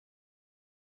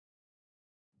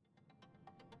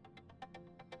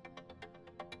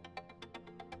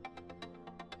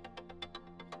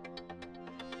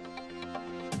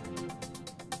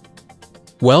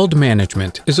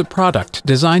WeldMangement is a product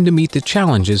designed to meet the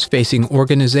challenges facing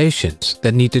organizations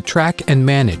that need to track and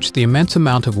manage the immense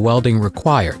amount of welding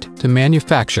required to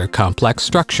manufacture complex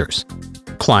structures.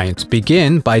 Clients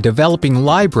begin by developing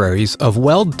libraries of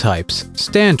weld types,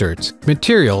 standards,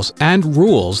 materials, and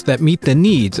rules that meet the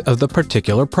needs of the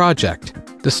particular project.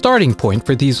 The starting point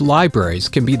for these libraries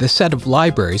can be the set of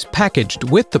libraries packaged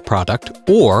with the product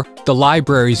or the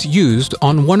libraries used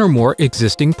on one or more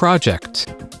existing projects.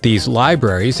 These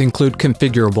libraries include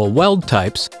configurable weld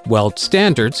types, weld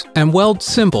standards, and weld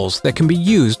symbols that can be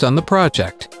used on the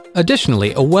project.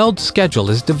 Additionally, a weld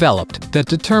schedule is developed that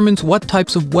determines what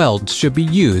types of welds should be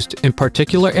used in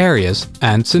particular areas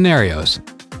and scenarios.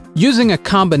 Using a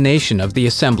combination of the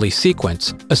assembly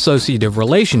sequence, associative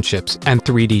relationships, and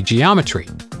 3D geometry,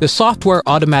 the software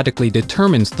automatically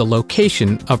determines the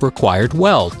location of required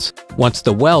welds. Once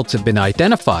the welds have been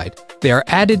identified, they are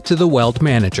added to the Weld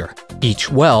Manager. Each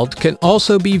weld can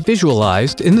also be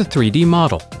visualized in the 3D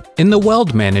model. In the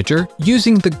Weld Manager,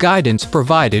 using the guidance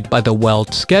provided by the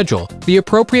weld schedule, the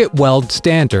appropriate weld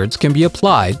standards can be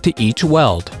applied to each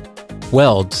weld.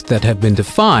 Welds that have been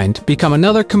defined become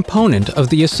another component of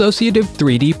the associative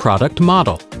 3D product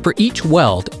model. For each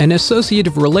weld, an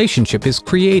associative relationship is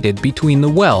created between the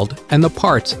weld and the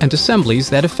parts and assemblies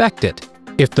that affect it.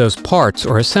 If those parts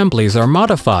or assemblies are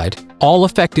modified, all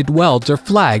affected welds are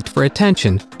flagged for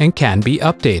attention and can be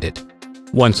updated.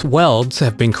 Once welds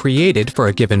have been created for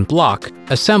a given block,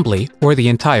 assembly, or the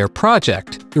entire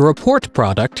project, the report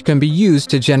product can be used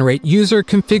to generate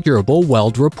user-configurable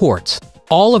weld reports.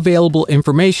 All available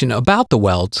information about the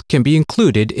welds can be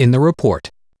included in the report.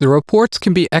 The reports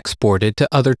can be exported to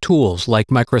other tools like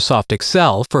Microsoft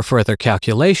Excel for further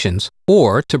calculations,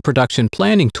 or to production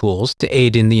planning tools to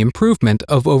aid in the improvement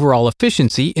of overall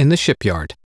efficiency in the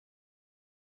shipyard.